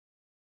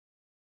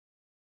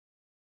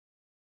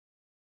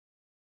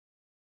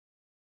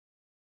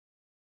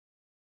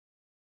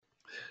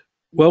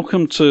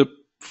Welcome to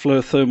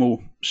FLIR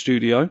Thermal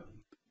Studio.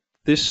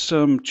 This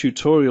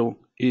tutorial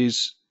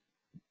is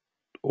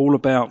all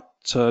about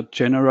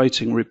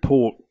generating a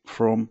report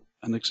from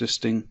an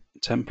existing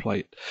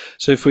template.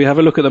 So if we have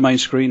a look at the main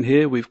screen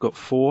here, we've got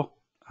four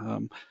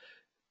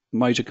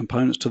major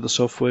components to the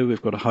software. We've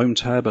got a home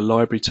tab, a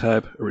library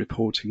tab, a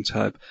reporting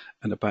tab,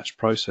 and a batch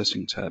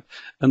processing tab.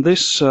 And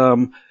this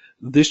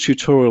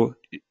tutorial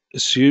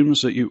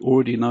assumes that you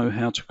already know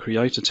how to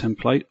create a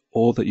template,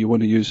 or that you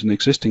want to use an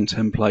existing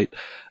template,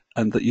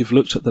 and that you've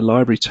looked at the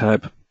library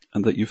tab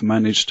and that you've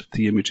managed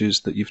the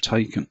images that you've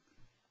taken.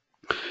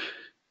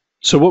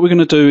 So what we're going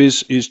to do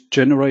is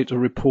generate a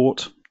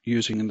report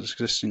using an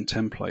existing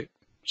template.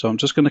 So I'm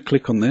just going to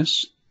click on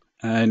this,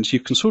 and you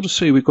can sort of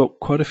see we've got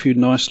quite a few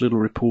nice little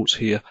reports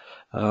here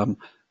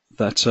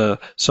that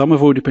some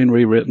have already been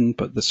rewritten,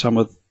 but some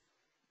of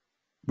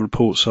the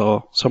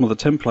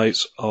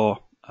templates are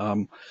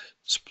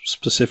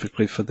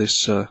specifically for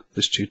this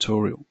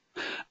tutorial.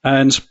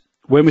 And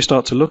when we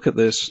start to look at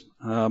this,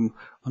 I'm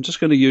just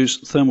going to use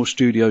Thermal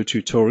Studio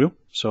tutorial.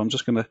 So I'm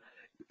just going to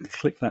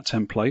click that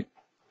template.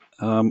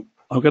 I'm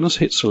going to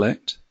hit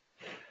select,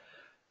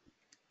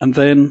 and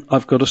then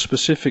I've got a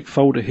specific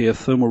folder here,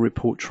 Thermal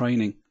Report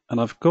Training,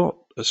 and I've got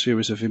a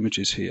series of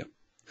images here.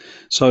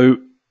 So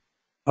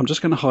I'm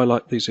just going to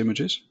highlight these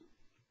images,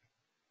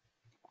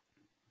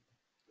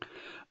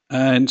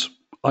 and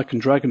I can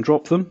drag and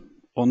drop them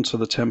onto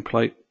the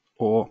template,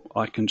 or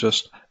I can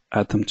just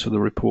add them to the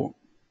report.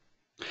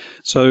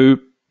 So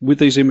with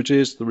these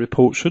images, the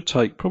report should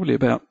take probably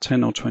about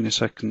 10 or 20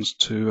 seconds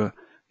to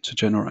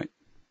generate.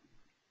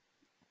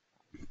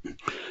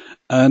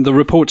 And the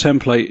report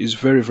template is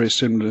very, very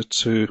similar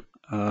to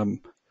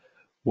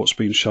what's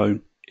been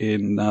shown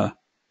in the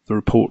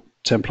report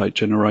template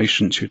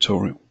generation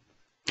tutorial.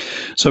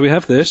 So we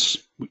have this.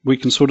 We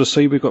can sort of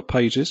see we've got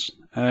pages,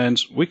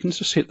 and we can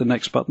just hit the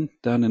next button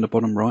down in the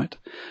bottom right,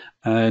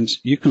 and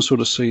you can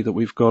sort of see that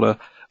we've got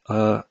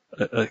a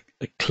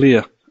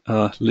clear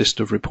list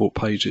of report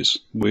pages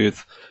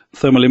with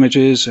thermal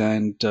images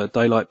and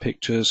daylight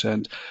pictures,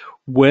 and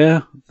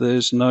where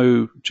there's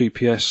no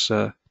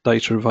GPS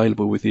data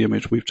available with the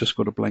image, we've just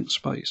got a blank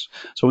space.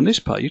 So on this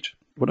page,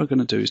 what I'm going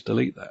to do is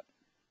delete that.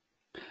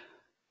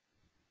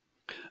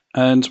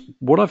 And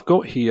what I've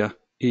got here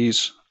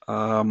is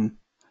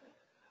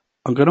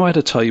I'm going to add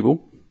a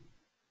table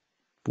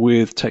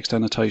with text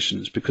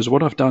annotations, because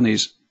what I've done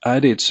is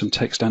added some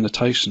text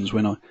annotations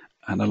when I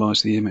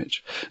analyze the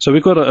image. So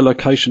we've got a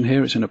location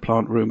here, it's in a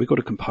plant room, we've got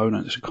a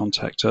component, it's a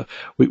contactor,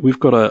 we've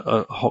got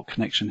a hot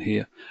connection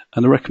here,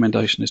 and the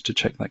recommendation is to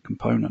check that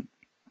component.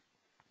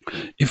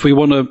 If we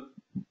want to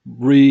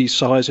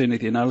resize any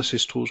of the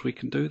analysis tools, we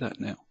can do that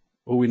now.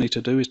 All we need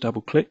to do is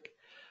double click,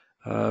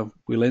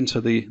 we'll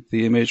enter the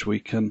image, we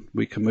can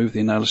move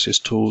the analysis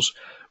tools,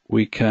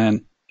 we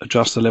can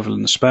adjust the level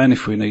and the span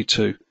if we need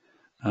to,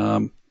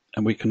 and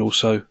we can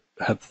also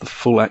have the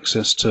full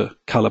access to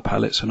color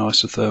palettes and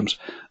isotherms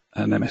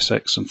and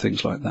MSX and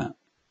things like that.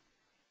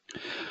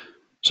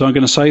 So I'm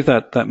going to save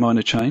that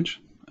minor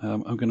change.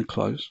 I'm going to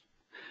close,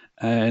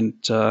 and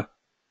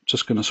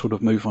just going to sort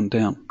of move on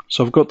down.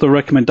 So I've got the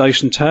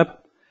recommendation tab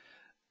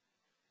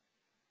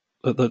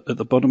at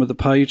the bottom of the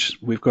page.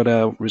 We've got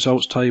our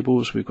results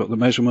tables, we've got the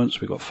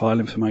measurements, we've got file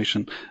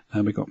information,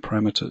 and we've got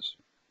parameters.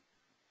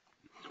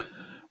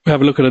 We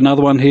have a look at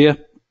another one here.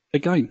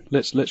 Again,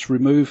 let's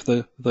remove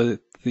the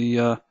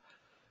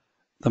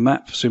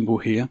map symbol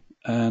here,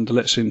 and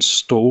let's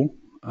install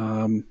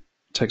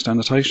text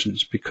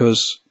annotations,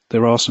 because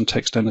there are some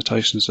text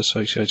annotations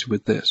associated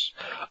with this.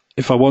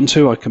 If I want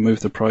to, I can move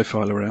the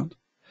profile around,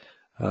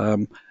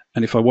 and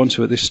if I want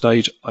to at this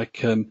stage, I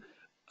can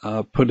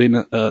put in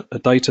a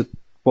data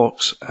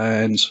box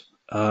and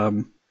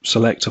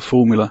select a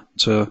formula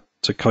to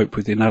cope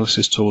with the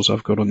analysis tools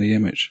I've got on the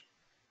image.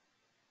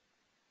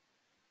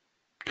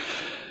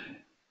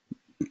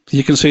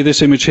 You can see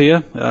this image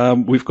here.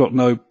 We've got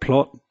no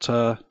plot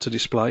to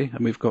display,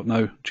 and we've got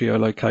no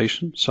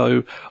geolocation.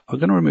 So I'm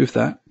going to remove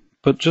that.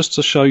 But just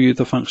to show you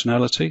the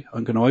functionality,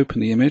 I'm going to open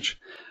the image,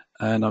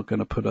 and I'm going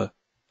to put a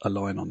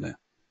line on there,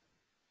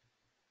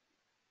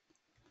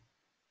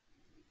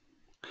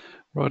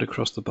 right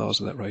across the bars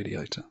of that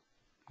radiator.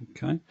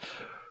 Okay.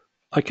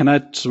 I can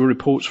add to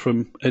reports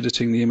from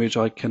editing the image.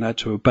 I can add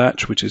to a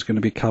batch, which is going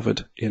to be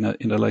covered in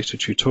a later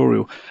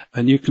tutorial.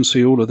 And you can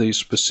see all of these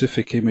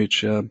specific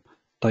image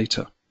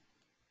data.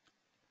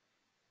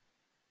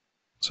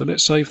 So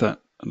let's save that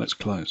and let's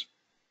close.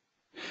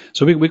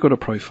 So we've got a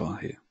profile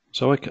here.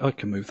 So I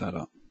can move that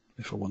up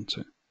if I want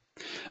to.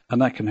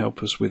 And that can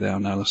help us with our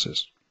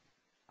analysis.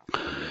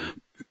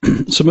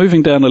 So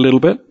moving down a little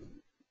bit,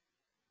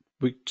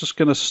 we're just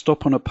going to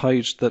stop on a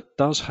page that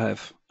does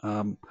have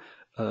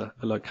a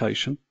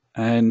location.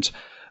 And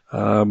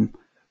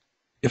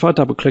if I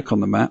double click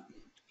on the map,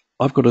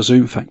 I've got a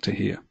zoom factor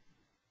here.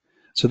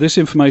 So this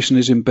information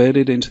is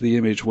embedded into the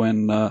image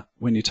when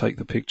you take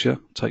the picture,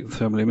 take the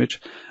thermal image,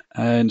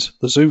 and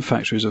the zoom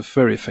factor is a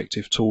very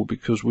effective tool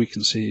because we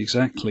can see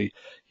exactly,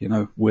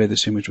 where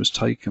this image was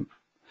taken.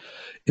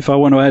 If I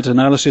want to add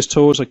analysis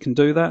tools, I can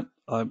do that.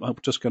 I'm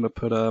just going to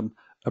put a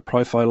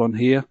profile on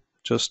here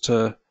just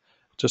to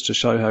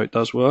show how it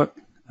does work,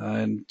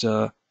 and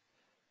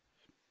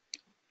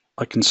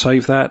I can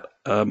save that.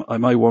 I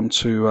may want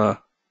to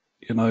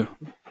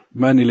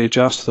manually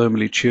adjust,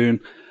 thermally tune,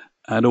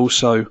 and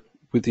also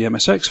with the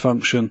MSX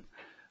function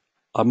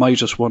I may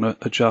just want to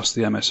adjust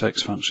the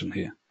MSX function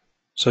here.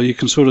 So you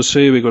can sort of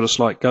see we've got a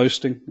slight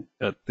ghosting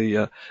at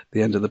the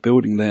end of the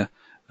building there,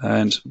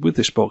 and with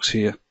this box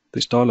here,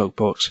 this dialog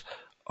box,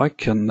 I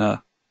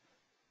can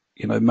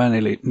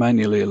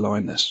manually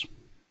align this.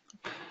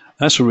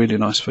 That's a really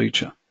nice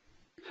feature,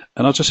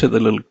 and I'll just hit the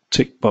little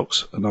tick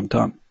box and I'm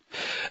done.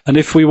 And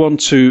if we want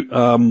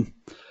to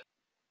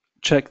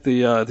check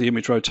the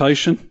image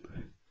rotation,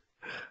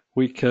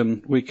 we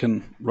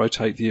can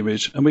rotate the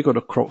image, and we've got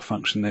a crop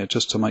function there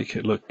just to make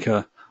it look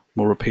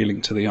more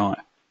appealing to the eye.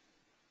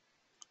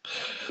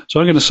 So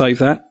I'm going to save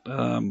that,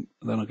 then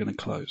I'm going to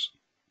close,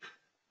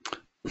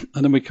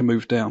 and then we can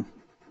move down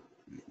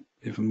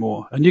even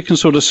more, and you can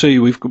sort of see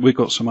we've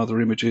got some other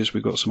images,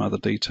 we've got some other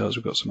details,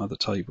 we've got some other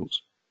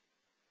tables.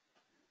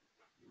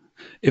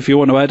 If you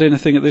want to add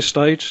anything at this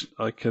stage,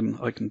 I can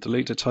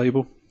delete a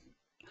table.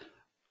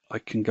 I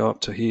can go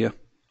up to here.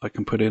 I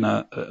can put in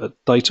a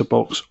data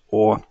box,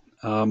 or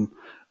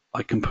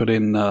I can put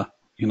in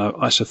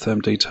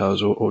isotherm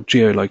details or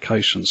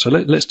geolocation. So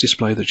let's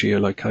display the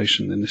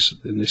geolocation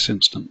in this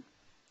instant.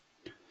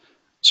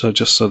 So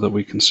just so that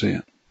we can see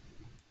it.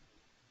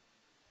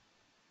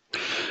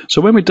 So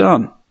when we're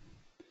done,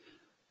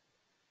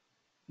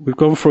 we've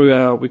gone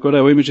through we've got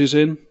our images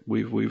in,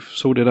 we've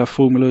sorted our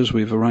formulas,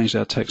 we've arranged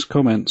our text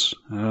comments,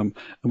 and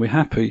we're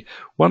happy.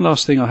 One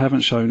last thing I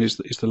haven't shown is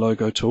the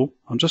logo tool.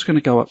 I'm just going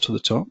to go up to the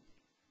top.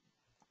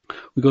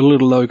 We've got a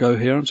little logo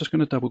here. I'm just going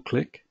to double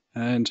click,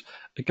 and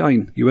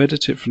again, you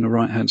edit it from the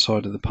right hand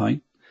side of the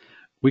pane.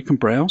 We can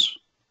browse,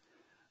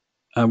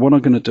 and what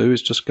I'm going to do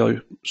is just go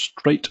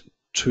straight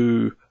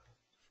to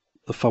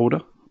the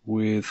folder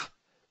with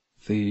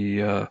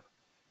the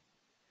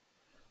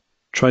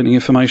training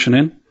information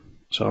in.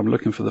 So I'm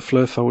looking for the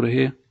FLIR folder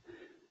here,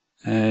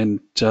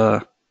 and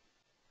I'm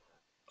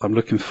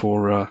looking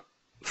for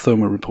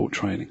thermal report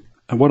training.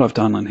 And what I've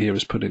done on here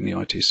is put in the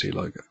ITC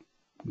logo.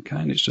 Okay,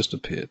 and it's just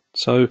appeared.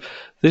 So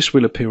this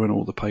will appear on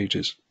all the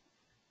pages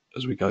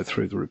as we go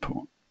through the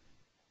report.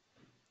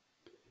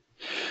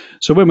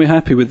 So when we're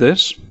happy with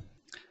this,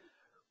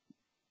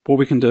 what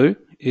we can do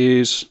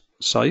is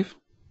save.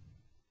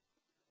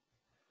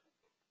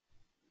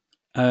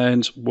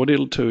 And what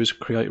it'll do is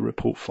create a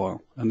report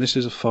file. And this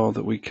is a file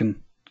that we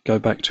can go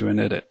back to and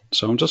edit.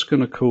 So I'm just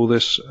going to call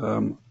this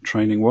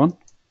training 1,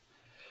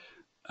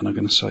 and I'm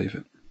going to save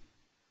it.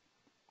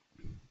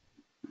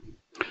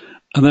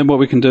 And then what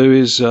we can do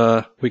is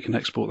we can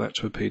export that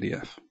to a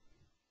PDF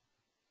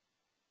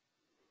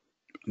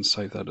and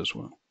save that as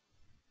well.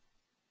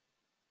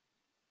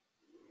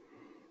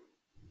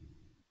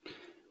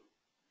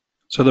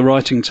 So the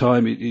writing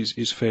time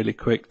is fairly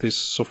quick. This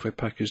software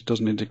package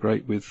doesn't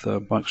integrate with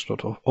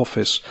Microsoft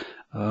Office,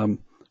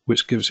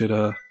 which gives it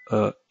a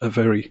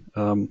very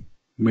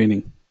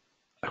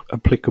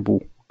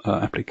applicable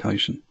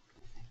application.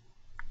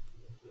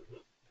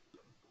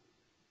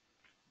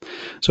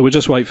 So we'll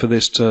just wait for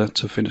this to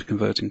finish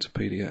converting to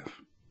PDF.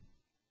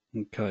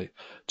 Okay,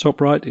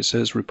 top right it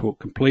says report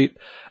complete,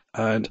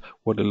 and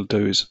what it'll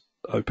do is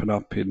open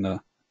up in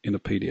a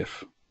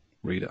PDF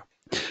reader.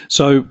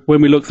 So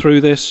when we look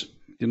through this,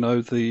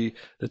 the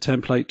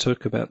template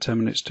took about 10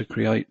 minutes to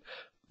create.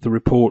 The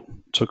report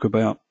took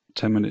about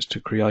 10 minutes to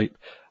create.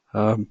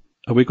 And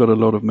we got a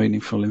lot of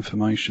meaningful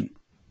information.